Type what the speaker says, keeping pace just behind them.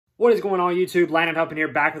What is going on YouTube? Landon Huffman here,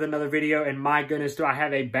 back with another video, and my goodness, do I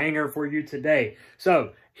have a banger for you today.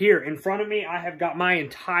 So, here in front of me, I have got my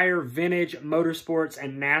entire vintage motorsports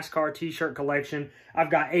and NASCAR t-shirt collection.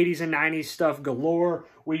 I've got 80s and 90s stuff galore.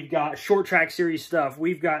 We've got short track series stuff.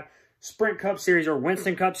 We've got Sprint Cup Series or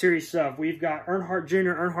Winston Cup Series stuff. We've got Earnhardt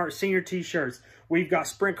Jr., Earnhardt Sr. t-shirts. We've got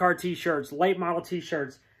Sprint Car t-shirts, late model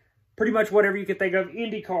t-shirts, pretty much whatever you could think of,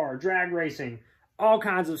 IndyCar, drag racing. All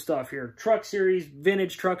kinds of stuff here. Truck Series,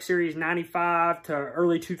 vintage Truck Series, 95 to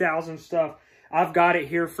early 2000 stuff. I've got it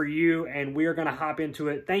here for you, and we are going to hop into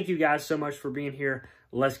it. Thank you guys so much for being here.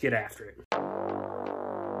 Let's get after it.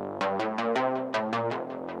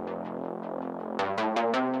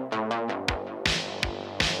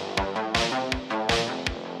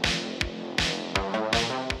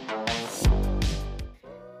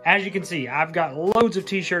 As you can see, I've got loads of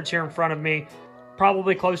t-shirts here in front of me.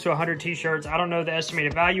 Probably close to 100 t-shirts. I don't know the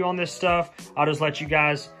estimated value on this stuff. I'll just let you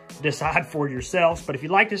guys decide for yourselves. But if you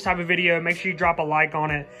like this type of video, make sure you drop a like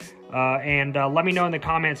on it. And let me know in the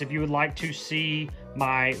comments if you would like to see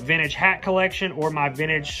my vintage hat collection or my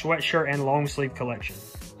vintage sweatshirt and long sleeve collection.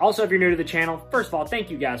 Also, if you're new to the channel, first of all,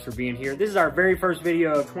 thank you guys for being here. This is our very first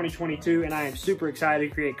video of 2022, and I am super excited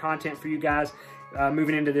to create content for you guys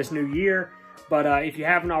moving into this new year. But if you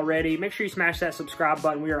haven't already, make sure you smash that subscribe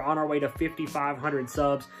button. We are on our way to 5,500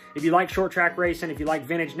 subs. If you like short track racing, if you like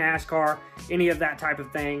vintage NASCAR, any of that type of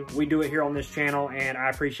thing, we do it here on this channel, and I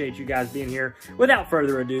appreciate you guys being here. Without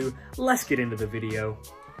further ado, let's get into the video.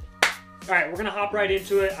 All right, we're going to hop right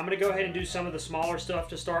into it. I'm going to go ahead and do some of the smaller stuff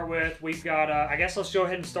to start with. We've got, I guess let's go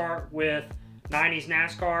ahead and start with 90s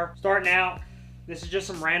NASCAR. Starting out, this is just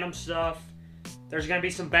some random stuff. There's going to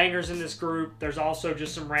be some bangers in this group. There's also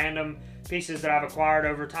just some random pieces that I've acquired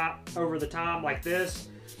over the time, like this.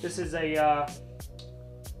 This is a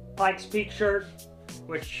Pikes Peak shirt,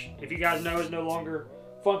 which, if you guys know, is no longer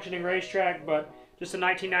functioning racetrack, but just a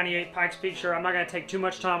 1998 Pikes Peak shirt. I'm not going to take too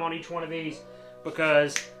much time on each one of these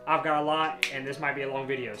because I've got a lot, and this might be a long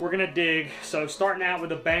video. We're going to dig. So starting out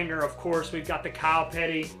with a banger, of course, we've got the Kyle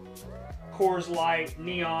Petty Coors Light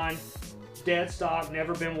Neon dead stock,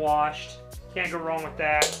 never been washed. Can't go wrong with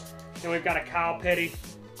that. Then we've got a Kyle Petty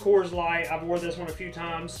Coors Light. I've wore this one a few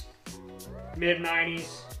times.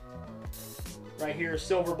 Mid-90s. Right here,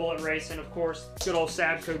 Silver Bullet Racing, of course. Good old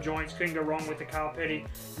Sabco joints. Couldn't go wrong with the Kyle Petty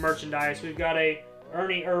merchandise. We've got a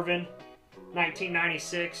Ernie Irvan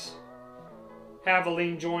 1996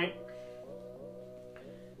 Havoline joint.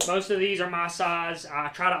 Most of these are my size. I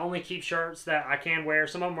try to only keep shirts that I can wear.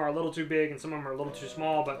 Some of them are a little too big and some of them are a little too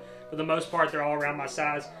small, but for the most part, they're all around my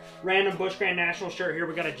size. Random Busch Grand National shirt here.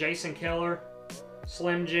 We got a Jason Keller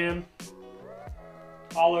Slim Jim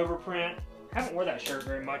all over print. Haven't worn that shirt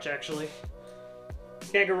very much, actually.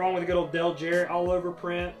 Can't go wrong with a good old Dale Jarrett all over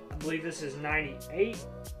print. I believe this is 98.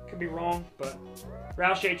 Could be wrong, but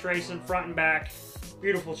Roush Yates Racing front and back.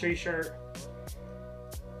 Beautiful t-shirt.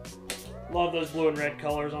 Love those blue and red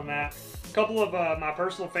colors on that. A couple of my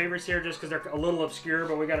personal favorites here, just because they're a little obscure,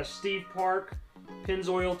 but we got a Steve Park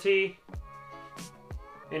Pennzoil tee,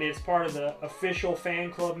 and it's part of the official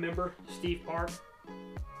fan club member, Steve Park.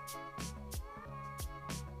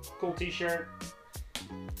 Cool t-shirt.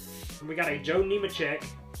 And we got a Joe Nemechek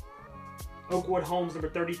Oakwood Homes number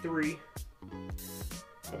 33.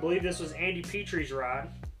 I believe this was Andy Petrie's ride.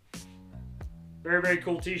 Very, very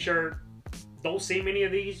cool t-shirt. Don't see many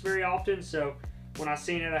of these very often, so when I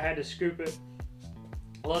seen it, I had to scoop it.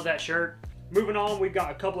 I love that shirt. Moving on, we've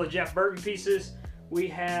got a couple of Jeff Burton pieces. We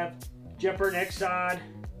have Jeff Burton X-Side,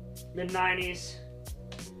 mid-90s.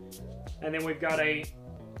 And then we've got a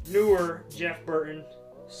newer Jeff Burton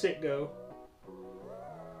Sit-Go,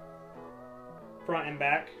 front and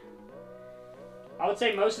back. I would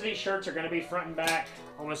say most of these shirts are going to be front and back.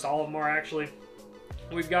 Almost all of them are, actually.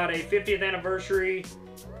 We've got a 50th anniversary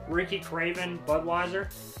Ricky Craven Budweiser.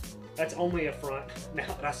 That's only a front, now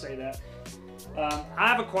that I say that.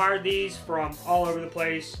 I've acquired these from all over the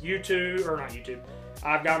place. YouTube, or not YouTube.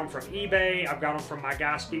 I've got them from eBay. I've got them from my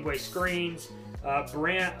guy Speedway Screens.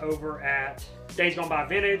 Brent over at Days Gone By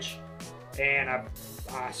Vintage. And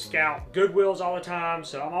I scout Goodwills all the time.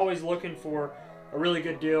 So I'm always looking for a really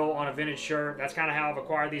good deal on a vintage shirt. That's kind of how I've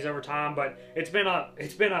acquired these over time. But it's been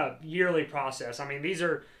a yearly process. I mean, these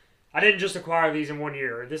are... I didn't just acquire these in 1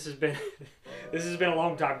 year. This has been a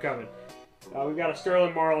long time coming. We've got a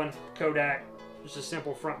Sterling Marlin Kodak, just a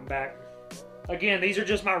simple front and back. Again, these are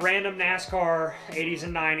just my random NASCAR 80s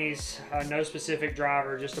and 90s. No specific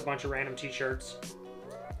driver, just a bunch of random t-shirts.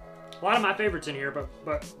 A lot of my favorites in here,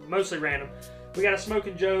 but mostly random. We got a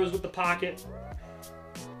Smokin' Joe's with the pocket.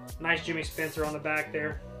 Nice Jimmy Spencer on the back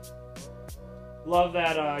there. Love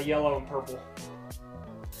that yellow and purple.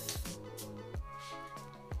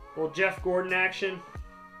 Little Jeff Gordon action.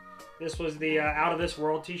 This was the Out of This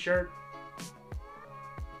World t-shirt.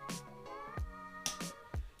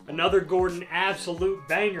 Another Gordon absolute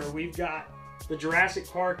banger. We've got the Jurassic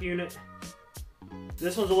Park unit.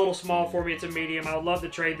 This one's a little small for me. It's a medium. I would love to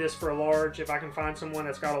trade this for a large if I can find someone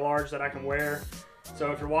that's got a large that I can wear.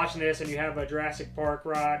 So if you're watching this and you have a Jurassic Park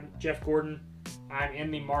rod, Jeff Gordon, I'm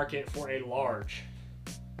in the market for a large.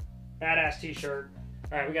 Badass t-shirt.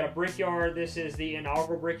 All right, we got a Brickyard. This is the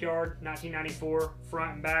inaugural Brickyard, 1994,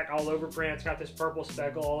 front and back, all over print. It's got this purple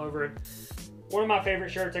speckle all over it. One of my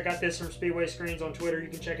favorite shirts. I got this from Speedway Screens on Twitter. You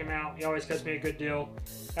can check him out. He always cuts me a good deal.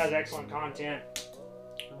 Has excellent content.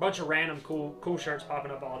 A bunch of random cool shirts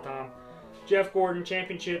popping up all the time. Jeff Gordon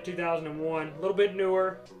Championship 2001. A little bit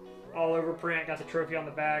newer. All over print. Got the trophy on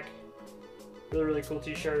the back. Really, really cool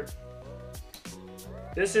t-shirt.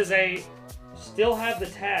 This is a, still have the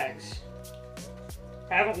tags.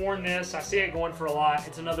 Haven't worn this. I see it going for a lot.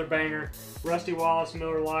 It's another banger. Rusty Wallace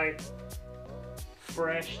Miller Lite.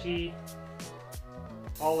 Fresh tee.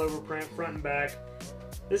 All over print, front and back.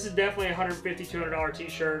 This is definitely a $150, $200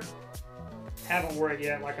 t-shirt. Haven't worn it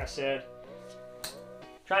yet, like I said.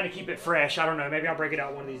 Trying to keep it fresh. I don't know. Maybe I'll break it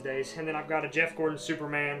out one of these days. And then I've got a Jeff Gordon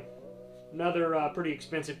Superman. Another pretty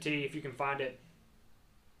expensive tee if you can find it.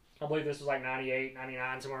 I believe this was like 98,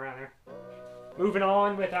 99, somewhere around there. Moving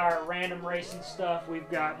on with our random racing stuff, we've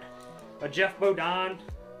got a Jeff Bodine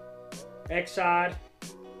X-Side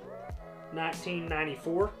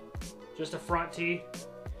 1994. Just a front tee.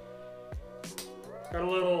 Got a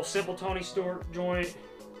little Simple Tony Stewart joint.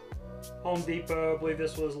 Home Depot, I believe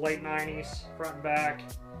this was late 90s, front and back.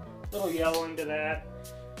 A little yellowing to that.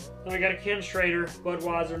 Then we got a Ken Schrader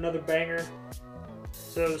Budweiser, another banger.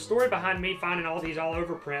 So the story behind me finding all these all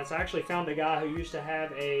over prints, I actually found a guy who used to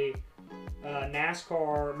have a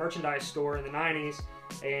NASCAR merchandise store in the 90s,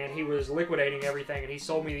 and he was liquidating everything, and he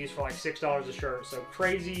sold me these for like $6 a shirt. So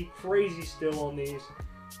crazy steal on these.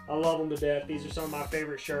 I love them to death. These are some of my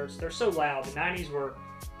favorite shirts. They're so loud. The 90s were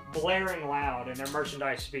blaring loud, and their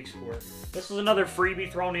merchandise speaks for it. This was another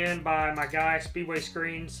freebie thrown in by my guy, Speedway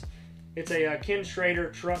Screens. It's a Ken Schrader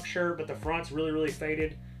truck shirt, but the front's really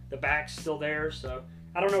faded. The back's still there, so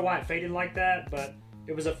I don't know why it faded like that, but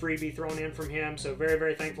it was a freebie thrown in from him, so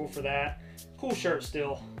very thankful for that. Cool shirt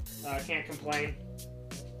still. Can't complain.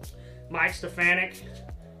 Mike Stefanik.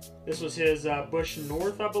 This was his Busch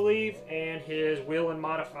North, I believe, and his Whelen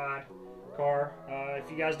Modified car.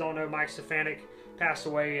 If you guys don't know, Mike Stefanik passed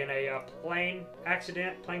away in a plane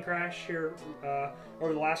crash here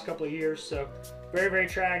over the last couple of years. So very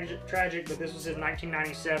tragic, but this was his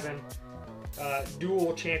 1997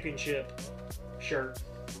 dual championship shirt.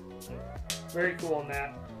 So, very cool on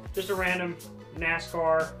that. Just a random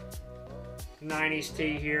NASCAR 90s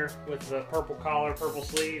tee here with the purple collar, purple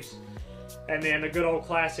sleeves. And then the good old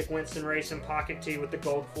classic Winston Racing pocket tee with the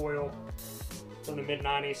gold foil from the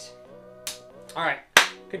mid-90s. All right,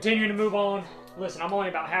 continuing to move on. Listen, I'm only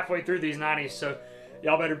about halfway through these 90s, so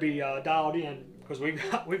y'all better be dialed in because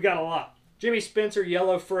we've got a lot. Jimmy Spencer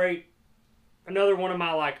Yellow Freight. Another one of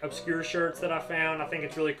my like obscure shirts that I found. I think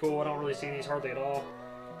it's really cool. I don't really see these hardly at all.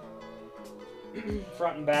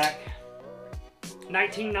 Front and back.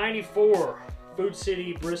 1994 Food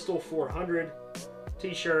City Bristol 400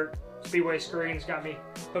 t-shirt. Speedway Screens got me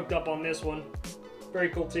hooked up on this one. Very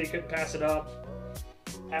cool tee, couldn't pass it up.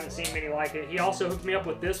 Haven't seen many like it. He also hooked me up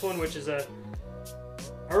with this one, which is a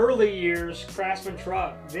early years Craftsman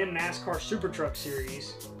truck, then NASCAR Super Truck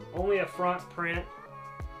Series. Only a front print.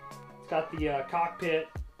 It's got the cockpit,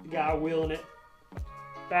 the guy wheeling it.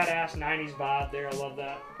 Badass 90s vibe there, I love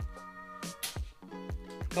that.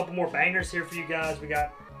 A couple more bangers here for you guys. We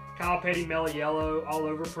got Kyle Petty Mellow Yellow, all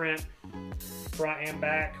over print. Front and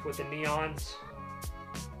back with the neons.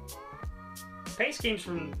 Paint schemes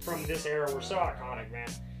from this era were so iconic, man.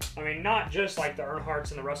 I mean, not just like the Earnhardts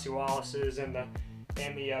and the Rusty Wallaces and the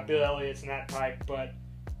Bill Elliott's and that type, but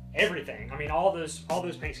everything. I mean, all those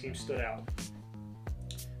paint schemes stood out.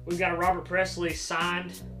 We've got a Robert Presley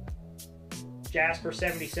signed Jasper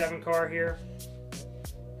 77 car here.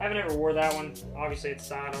 I haven't ever wore that one. Obviously, it's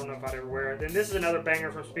signed. I don't know if I'd ever wear it. Then this is another banger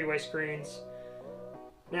from Speedway Screens.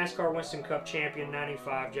 NASCAR Winston Cup champion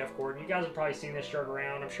 95 Jeff Gordon. You guys have probably seen this shirt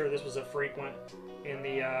around. I'm sure this was a frequent in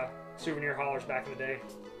the souvenir haulers back in the day.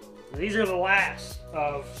 These are the last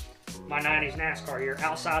of my 90s NASCAR here,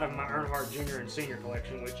 outside of my Earnhardt Jr. and Senior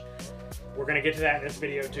collection, which we're going to get to that in this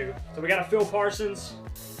video too. So we got a Phil Parsons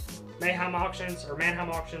Mayhem Auctions,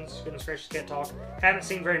 goodness gracious, can't talk. Haven't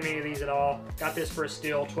seen very many of these at all. Got this for a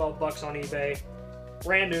steal, 12 bucks on eBay.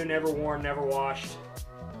 Brand new, never worn, never washed.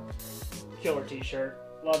 Killer t-shirt.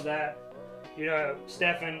 Love that. You know,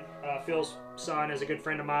 Stefan, Phil's son, is a good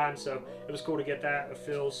friend of mine, so it was cool to get that of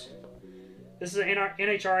Phil's. This is an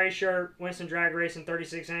NHRA shirt, Winston Drag Racing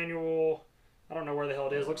 36 Annual. I don't know where the hell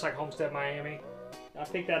it is. Looks like Homestead, Miami. I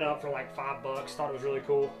picked that up for like $5. Thought it was really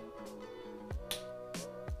cool.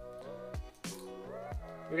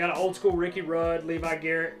 We got an old school Ricky Rudd, Levi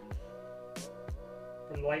Garrett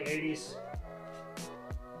from the late 80s.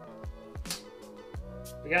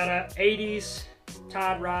 We got an 80s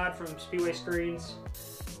Tide Ride from Speedway Screens.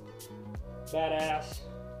 Badass.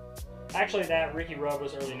 Actually, that Ricky Rudd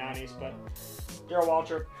was early 90s, but Darrell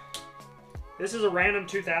Waltrip. This is a random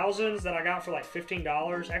 2000s that I got for like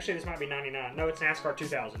 $15. Actually, this might be $99. No, it's NASCAR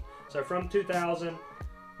 2000. So from 2000,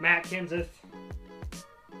 Matt Kenseth.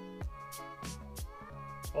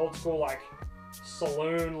 Old school, like,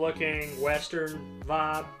 saloon looking Western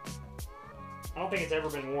vibe. I don't think it's ever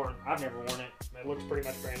been worn. I've never worn it. It looks pretty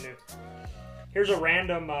much brand new. Here's a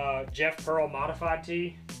random Jeff Pearl modified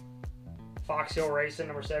tee. Fox Hill Racing,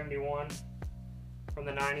 number 71 from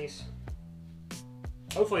the 90s.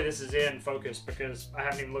 Hopefully this is in focus because I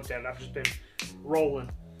haven't even looked at it. I've just been rolling.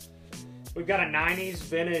 We've got a 90s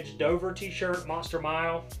vintage Dover t-shirt, Monster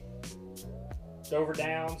Mile. Dover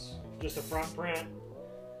Downs, just a front print.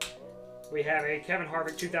 We have a Kevin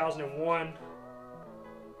Harvick 2001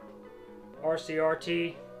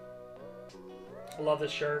 RCRT. I love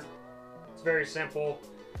this shirt. It's very simple.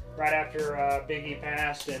 Right after Big E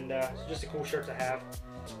passed, and it's just a cool shirt to have.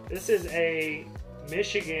 This is a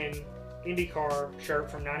Michigan IndyCar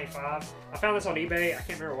shirt from '95. I found this on eBay. I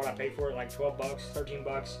can't remember what I paid for it, like 12 bucks, 13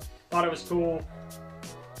 bucks. Thought it was cool.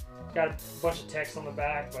 Got a bunch of text on the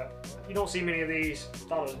back, but you don't see many of these.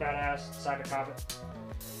 Thought it was badass. Decided to cop it.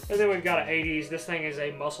 And then we've got an 80s. This thing is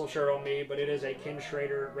a muscle shirt on me, but it is a Ken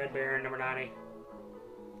Schrader Red Baron number 90.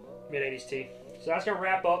 Mid-80s tee. So that's going to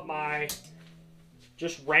wrap up my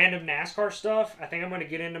just random NASCAR stuff. I think I'm going to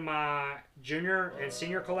get into my junior and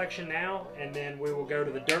senior collection now, and then we will go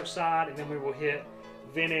to the dirt side, and then we will hit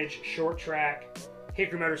vintage, short track,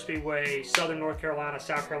 Hickory Motor Speedway, Southern North Carolina,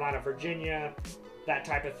 South Carolina, Virginia, that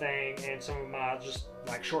type of thing, and some of my just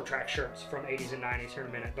like short track shirts from 80s and 90s here in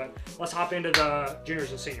a minute. But let's hop into the juniors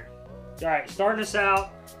and senior. All right, starting us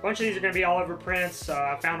out, a bunch of these are going to be all over prints.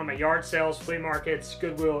 I found them at yard sales, flea markets,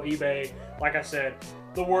 Goodwill, eBay. Like I said,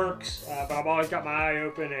 the works, but I've always got my eye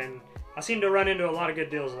open, and I seem to run into a lot of good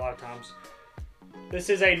deals a lot of times. This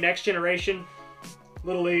is a Next Generation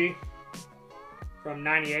Little E from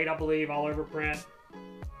 98, I believe, all over print.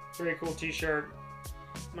 Very cool t-shirt.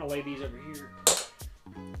 I'm going to lay these over here.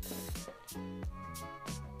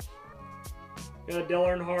 Got a Dale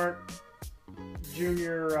Earnhardt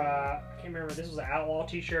Junior, I can't remember, this was an Outlaw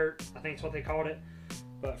t-shirt, I think it's what they called it.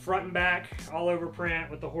 But front and back, all over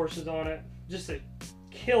print with the horses on it. Just a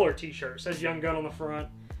killer t-shirt. It says Young Gun on the front.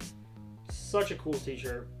 Such a cool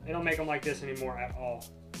t-shirt. They don't make them like this anymore at all.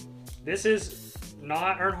 This is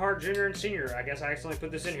not Earnhardt Jr. and Senior. I guess I accidentally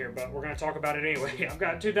put this in here, but we're going to talk about it anyway. I've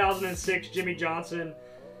got 2006 Jimmy Johnson,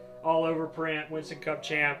 all over print, Winston Cup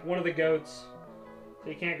champ, one of the GOATs. So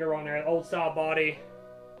you can't go wrong there. Old style body.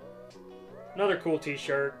 Another cool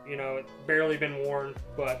t-shirt. You know, it's barely been worn,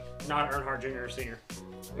 but not Earnhardt Jr. or Senior.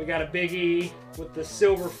 We got a Big E with the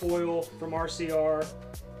silver foil from RCR.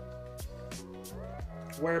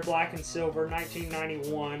 Wear Black and Silver,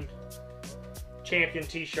 1991. Champion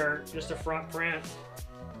t-shirt, just a front print.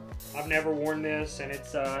 I've never worn this, and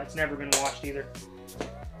it's never been washed either.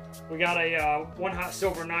 We got a One Hot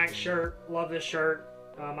Silver Night shirt. Love this shirt.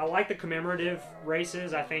 I like the commemorative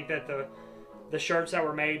races. I think that the shirts that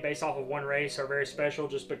were made based off of one race are very special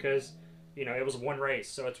just because, you know, it was one race.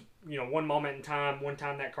 So it's, you know, one moment in time, one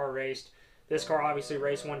time that car raced. This car obviously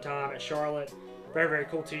raced one time at Charlotte. Very, very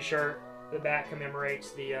cool t-shirt. The back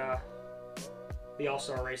commemorates the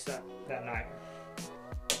All-Star race that night.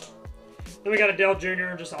 Then we got a Dale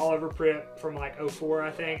Jr., just all over print from like 04,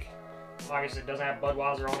 I think. Obviously it doesn't have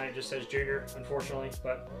Budweiser on it, it just says Junior, unfortunately.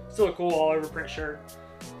 But still a cool all over print shirt.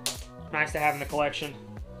 Nice to have in the collection.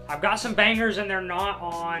 I've got some bangers and they're not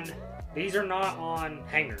on, these are not on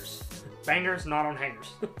hangers. Bangers, not on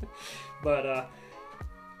hangers. But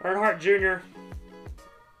Earnhardt Jr.,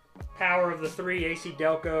 Power of the 3 AC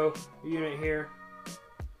Delco unit here.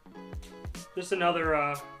 Just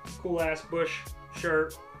another cool ass Busch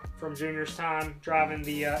shirt from Junior's time, driving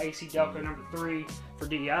the AC Delco number 3 for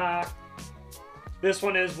DI. This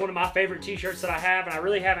one is one of my favorite t-shirts that I have, and I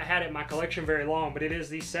really haven't had it in my collection very long, but it is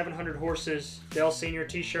the 700 Horses Dale Senior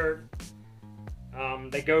t-shirt.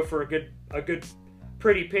 They go for a good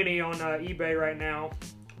pretty penny on eBay right now,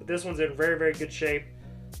 but this one's in very, very good shape.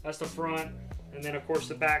 That's the front, and then of course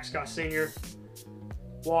the back's got Senior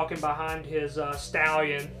walking behind his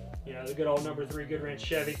stallion You know, the good old number 3 Goodwrench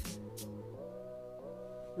Chevy.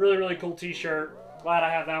 Really, really cool t-shirt. Glad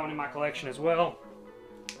I have that one in my collection as well.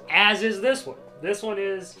 As is this one. This one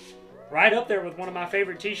is right up there with one of my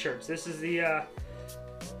favorite t-shirts. This is the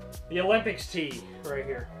Olympics tee right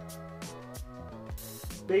here.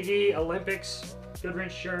 Big E Olympics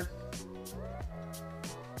Goodwrench shirt.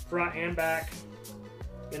 Front and back.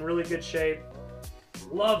 In really good shape.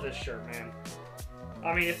 Love this shirt, man.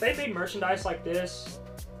 I mean, if they made merchandise like this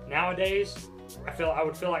nowadays, I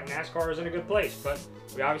would feel like NASCAR is in a good place, but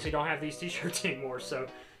we obviously don't have these t-shirts anymore, so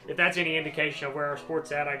if that's any indication of where our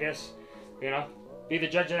sport's at, I guess, you know, be the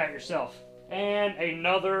judge of that yourself. And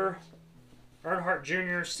another Earnhardt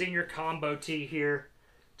Jr. Senior Combo tee here.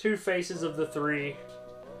 2 faces of the 3.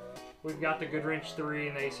 We've got the Goodwrench 3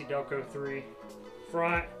 and the AC Delco 3.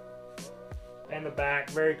 Front and the back.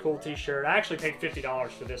 Very cool t-shirt. I actually paid $50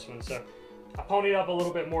 for this one, so I ponied up a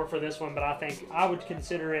little bit more for this one, but I think I would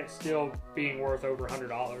consider it still being worth over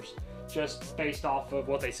 $100 just based off of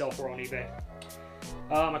what they sell for on eBay.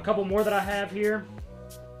 A couple more that I have here.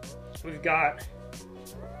 We've got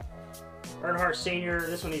Earnhardt Sr.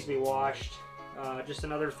 This one needs to be washed. Just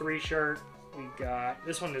another 3 shirt. We got,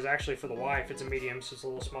 this one is actually for the wife. It's a medium, so it's a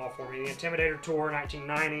little small for me. The Intimidator Tour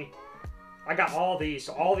 1990. I got all these.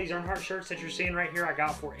 So all these Earnhardt shirts that you're seeing right here, I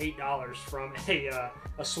got for $8 from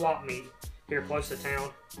a swap meet here close to town.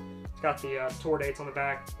 It's got the tour dates on the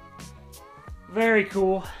back. Very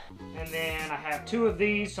cool. And then I have 2 of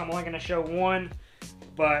these, so I'm only going to show one.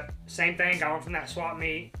 But same thing, got one from that swap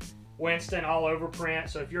meet. Winston all over print.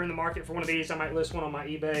 So if you're in the market for one of these, I might list one on my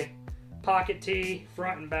eBay. Pocket tee,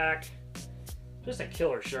 front and back. Just a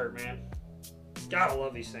killer shirt, man. Gotta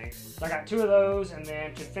love these things. So I got 2 of those, and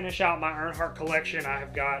then to finish out my Earnhardt collection, I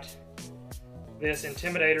have got this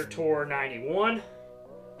Intimidator Tour 91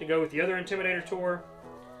 to go with the other Intimidator Tour.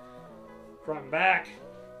 Front and back.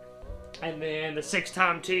 And then the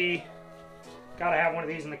 6-time tee. Gotta have one of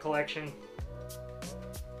these in the collection.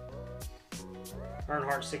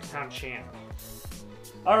 Earnhardt 6-time champ.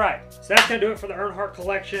 Alright, so that's going to do it for the Earnhardt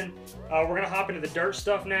collection. We're going to hop into the dirt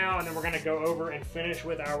stuff now, and then we're going to go over and finish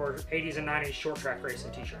with our 80s and 90s short track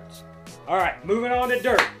racing t-shirts. Alright, moving on to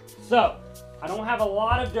dirt. So, I don't have a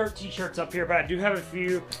lot of dirt t-shirts up here, but I do have a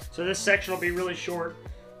few, so this section will be really short.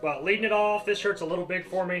 But leading it off, this shirt's a little big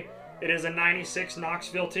for me. It is a 96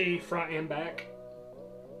 Knoxville tee, front and back.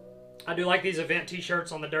 I do like these event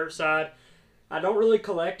t-shirts on the dirt side. I don't really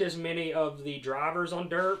collect as many of the drivers on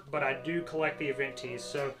dirt, but I do collect the event tees.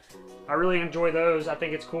 So I really enjoy those. I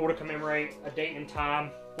think it's cool to commemorate a date and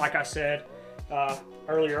time, like I said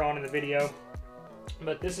earlier on in the video.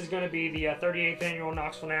 But this is going to be the 38th annual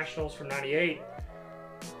Knoxville Nationals from '98.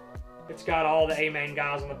 It's got all the A-main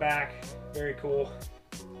guys on the back. Very cool.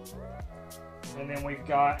 And then we've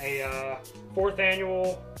got a 4th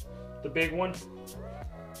annual, the big one,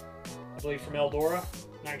 I believe from Eldora,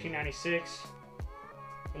 1996.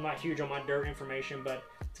 I'm not huge on my dirt information, but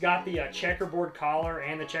it's got the checkerboard collar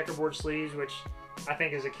and the checkerboard sleeves, which I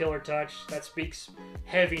think is a killer touch. That speaks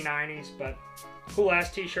heavy 90s, but cool ass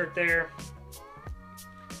t-shirt there.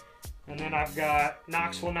 And then I've got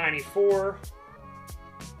Knoxville 94,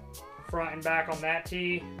 front and back on that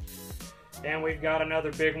tee. And we've got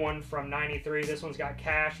another big one from 93. This one's got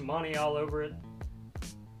cash money all over it.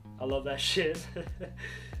 I love that shit.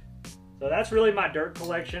 So that's really my dirt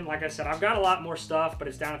collection. Like I said, I've got a lot more stuff, but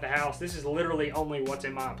it's down at the house. This is literally only what's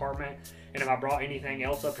in my apartment. And if I brought anything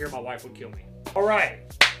else up here, my wife would kill me. All right,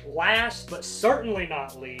 last but certainly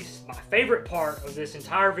not least, my favorite part of this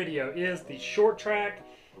entire video is the short track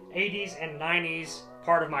 80s and 90s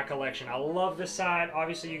part of my collection. I love this side.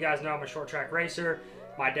 Obviously, you guys know I'm a short track racer.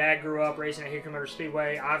 My dad grew up racing at Huffman Motor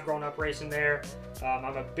Speedway. I've grown up racing there.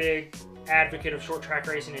 I'm a big advocate of short track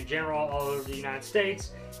racing in general all over the United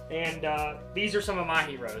States. And these are some of my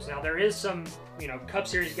heroes. Now there is some, you know, Cup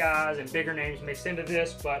Series guys and bigger names mixed into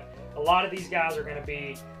this, but a lot of these guys are going to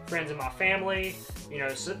be friends of my family. You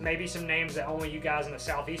know, maybe some names that only you guys in the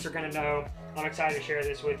Southeast are going to know. I'm excited to share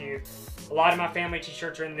this with you. A lot of my family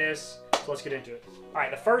t-shirts are in this, so let's get into it. All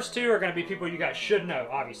right, the first 2 are going to be people you guys should know,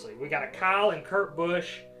 obviously. We got a Kyle and Kurt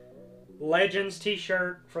Busch Legends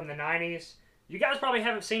t-shirt from the 90s. You guys probably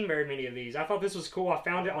haven't seen very many of these. I thought this was cool. I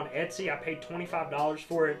found it on Etsy. I paid $25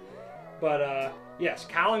 for it. But yes,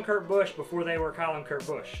 Kyle and Kurt Busch before they were Kyle and Kurt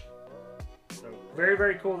Busch. So very,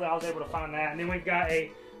 very cool that I was able to find that. And then we've got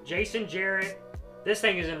a Jason Jarrett. This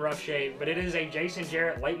thing is in rough shape, but it is a Jason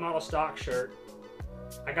Jarrett late model stock shirt.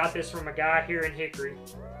 I got this from a guy here in Hickory.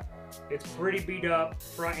 It's pretty beat up.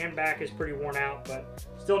 Front and back is pretty worn out, but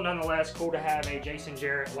still nonetheless cool to have a Jason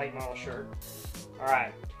Jarrett late model shirt. All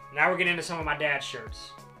right. Now we're getting into some of my dad's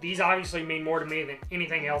shirts. these obviously mean more to me than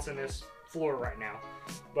anything else in this floor right now.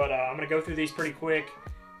 But I'm going to go through these pretty quick.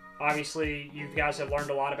 Obviously, you guys have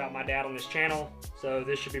learned a lot about my dad on this channel, so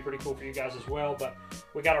this should be pretty cool for you guys as well. But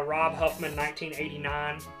we got a Rob Huffman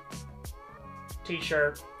 1989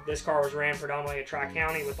 t-shirt. This car was ran predominantly at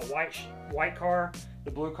Tri-County with the white car.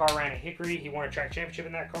 The blue car ran at Hickory. He won a track championship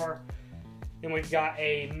in that car. Then we've got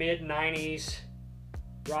a mid-90s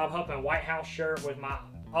Rob Huffman White House shirt with my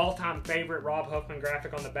all-time favorite Rob Huffman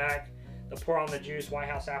graphic on the back. The Pour on the Juice White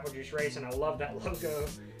House Apple Juice Race, and I love that logo.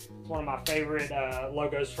 It's one of my favorite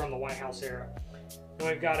logos from the White House era. Then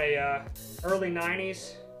we've got a early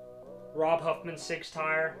 90s Rob Huffman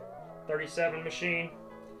 6-tire 37 machine.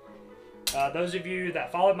 Those of you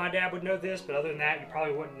that followed my dad would know this, but other than that, you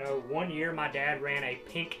probably wouldn't know. One year, my dad ran a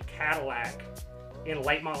pink Cadillac in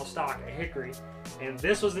late model stock at Hickory, and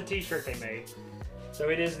this was the t-shirt they made. So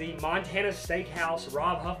it is the Montana Steakhouse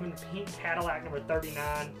Rob Huffman pink Cadillac number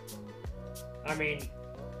 39. I mean,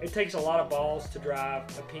 it takes a lot of balls to drive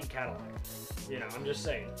a pink Cadillac. You know, I'm just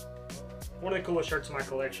saying. One of the coolest shirts in my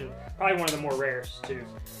collection. Probably one of the more rares, too.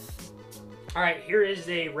 Alright, here is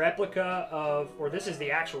a replica of, or this is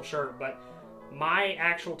the actual shirt, but my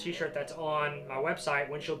actual t-shirt that's on my website,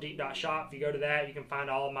 windshielddeep.shop. If you go to that, you can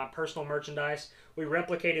find all of my personal merchandise. We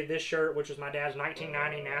replicated this shirt, which was my dad's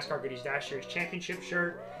 1990 NASCAR Goodies Dash Series Championship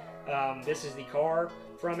shirt. This is the car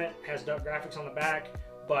from it. Has Duck graphics on the back.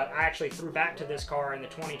 But I actually threw back to this car in the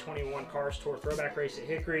 2021 Cars Tour Throwback Race at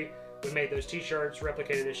Hickory. We made those t-shirts,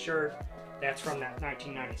 replicated this shirt. That's from that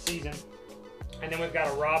 1990 season. And then we've got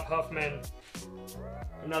a Rob Huffman,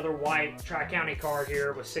 another white Tri-County car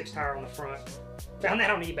here with 6-tire on the front. Found that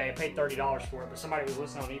on eBay. I paid $30 for it, but somebody was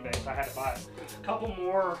listing on eBay, so I had to buy it. A couple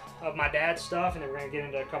more of my dad's stuff, and then we're going to get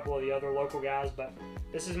into a couple of the other local guys. But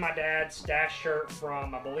this is my dad's Dash shirt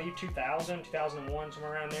from, I believe, 2000, 2001,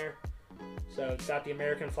 somewhere around there. So it's got the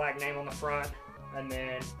American flag name on the front, and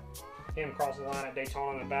then him across the line at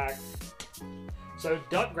Daytona on the back. So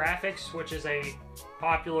Duck Graphics, which is a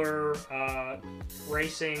popular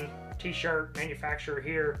racing t-shirt manufacturer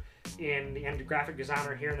here and the graphic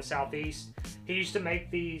designer here in the Southeast, he used to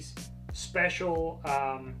make these special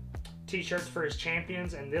t-shirts for his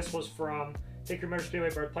champions, and this was from Hickory Motor Speedway,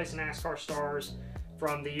 birthplace of NASCAR stars,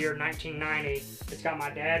 from the year 1990. It's got my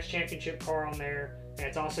dad's championship car on there, and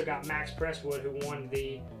it's also got Max Presswood, who won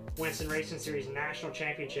the Winston Racing Series National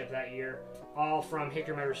Championship that year, all from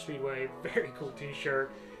Hickory Motor Speedway. Very cool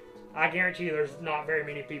t-shirt. I guarantee you there's not very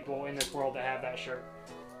many people in this world that have that shirt.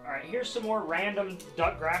 Alright, here's some more random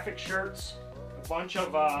Duck Graphics shirts. A bunch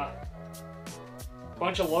of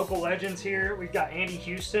local legends here. We've got Andy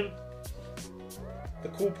Houston, the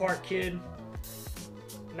Cool Park Kid,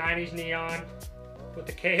 90s neon, with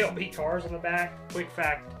the KLB cars on the back. Quick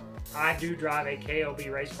fact, I do drive a KLB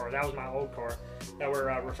race car. That was my old car that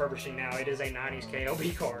we're refurbishing now. It is a 90s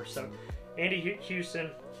KLB car. So Andy Houston,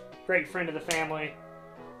 great friend of the family.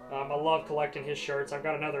 I love collecting his shirts. I've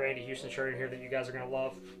got another Andy Houston shirt in here that you guys are going to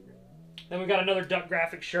love. Then we've got another Duck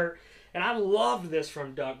Graphics shirt. And I loved this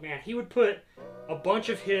from Duck, man. He would put a bunch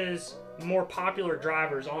of his more popular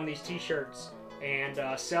drivers on these t-shirts and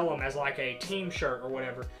sell them as like a team shirt or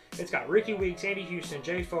whatever. It's got Ricky Weeks, Andy Houston,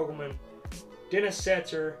 Jay Fogelman, Dennis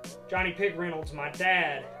Setzer, Johnny Pig Reynolds, my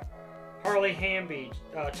dad, Harley Hamby,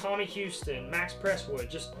 Tommy Houston, Max Presswood.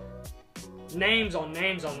 Just names on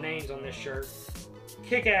names on names on this shirt.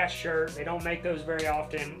 Kick-ass shirt. They don't make those very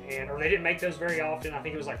often, or they didn't make those very often. I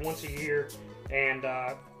think it was like once a year, and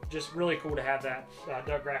just really cool to have that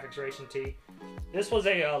Duck Graphics Racing tee. This was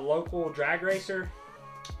a local drag racer,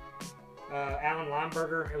 Alan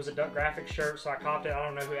Lineberger. It was a Duck Graphics shirt, so I copped it. I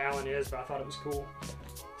don't know who Alan is, but I thought it was cool.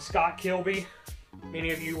 Scott Kilby.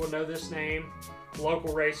 Many of you will know this name.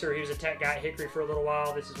 Local racer. He was a tech guy at Hickory for a little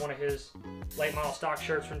while. This is one of his late model stock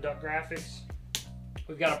shirts from Duck Graphics.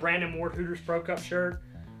 We've got a Brandon Ward Hooters Pro Cup shirt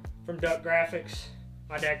from Duck Graphics.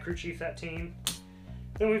 My dad crew chief that team.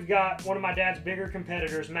 Then we've got one of my dad's bigger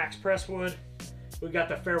competitors, Max Presswood. We've got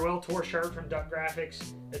the Farewell Tour shirt from Duck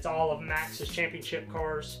Graphics. It's all of Max's championship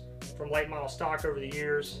cars from late model stock over the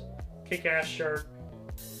years. Kick-ass shirt.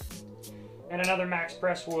 And another Max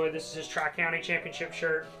Presswood. This is his Tri-County championship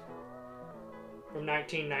shirt from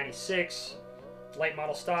 1996. Late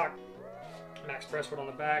model stock. Max Presswood on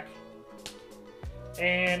the back.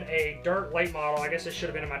 And a dirt late model. I guess it should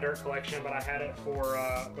have been in my dirt collection, but I had it for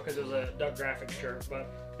because it was a Duck Graphics shirt. But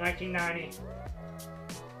 1990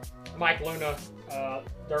 Mike Luna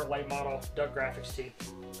dirt late model Duck Graphics tee.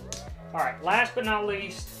 All right, last but not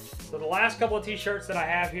least, so the last couple of t-shirts that I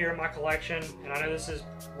have here in my collection, and I know this is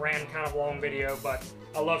ran kind of long video, but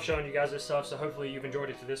I love showing you guys this stuff, so hopefully you've enjoyed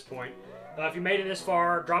it to this point. If you made it this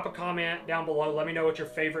far, drop a comment down below. Let me know what your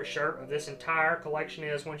favorite shirt of this entire collection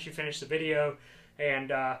is once you finish the video.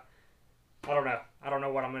 And I don't know. I don't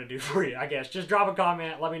know what I'm going to do for you, I guess. Just drop a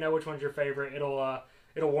comment. Let me know which one's your favorite.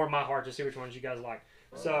 It'll warm my heart to see which ones you guys like.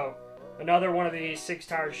 So, another one of these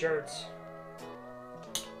 6-tire shirts.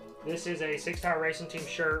 This is a 6-tire racing team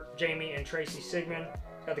shirt. Jamie and Tracy Sigmund.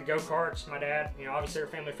 Got the go-karts. My dad, you know, obviously they're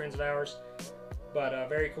family friends of ours. But a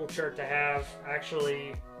very cool shirt to have.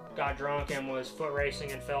 Actually got drunk and was foot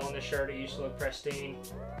racing and fell in this shirt. It used to look pristine,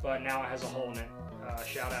 but now it has a hole in it.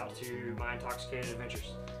 Shout out to My Intoxicated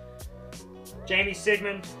Adventures. Jamie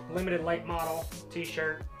Sigmund, limited late model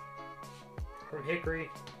t-shirt from Hickory.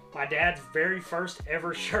 My dad's very first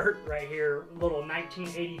ever shirt right here. Little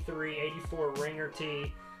 1983-84 Ringer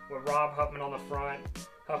tee with Rob Huffman on the front,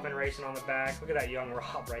 Huffman Racing on the back. Look at that young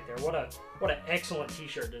Rob right there. What an excellent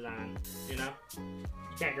t-shirt design, you know? You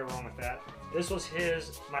can't go wrong with that. This was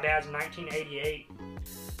my dad's 1988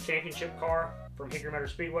 championship car from Hickory Motor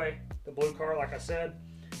Speedway, the blue car, like I said.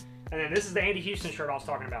 And then this is the Andy Houston shirt I was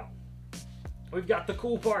talking about. We've got the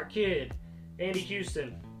Cool Part Kid, Andy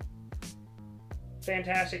Houston.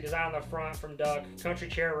 Fantastic design on the front from Doug, Country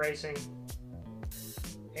Chair Racing.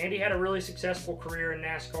 Andy had a really successful career in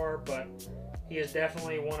NASCAR, but he is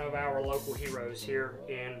definitely one of our local heroes here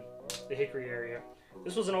in the Hickory area.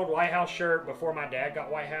 This was an old White House shirt before my dad got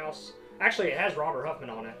White House. Actually, it has Robert Huffman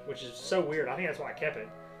on it, which is so weird. I think that's why I kept it.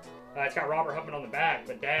 It's got Robert Huffman on the back,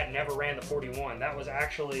 but Dad never ran the 41. That was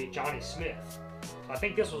actually Johnny Smith. I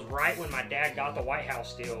think this was right when my dad got the White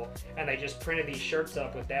House deal, and they just printed these shirts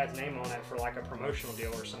up with Dad's name on it for like a promotional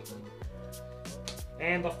deal or something.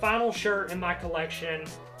 And the final shirt in my collection,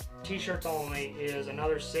 t-shirts only, is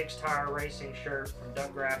another 6-tire racing shirt from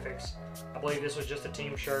Duck Graphics. I believe this was just a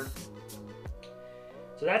team shirt.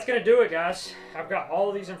 So that's going to do it, guys. I've got all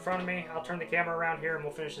of these in front of me. I'll turn the camera around here and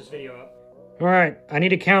we'll finish this video up. All right, I need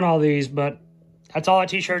to count all these, but that's all the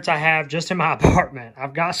t-shirts I have just in my apartment.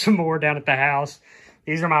 I've got some more down at the house.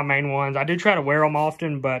 These are my main ones. I do try to wear them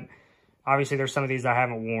often, but obviously there's some of these I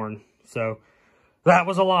haven't worn. So that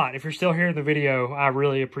was a lot. If you're still here in the video, I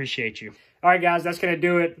really appreciate you. All right, guys, that's going to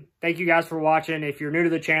do it. Thank you guys for watching. If you're new to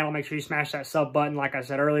the channel, make sure you smash that sub button. Like I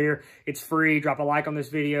said earlier, it's free. Drop a like on this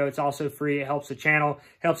video. It's also free. It helps the channel,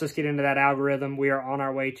 helps us get into that algorithm. We are on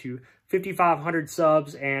our way to 5,500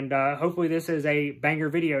 subs, and hopefully this is a banger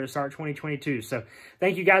video to start 2022. So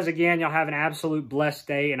thank you guys again. Y'all have an absolute blessed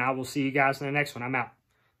day, and I will see you guys in the next one. I'm out.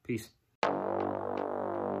 Peace.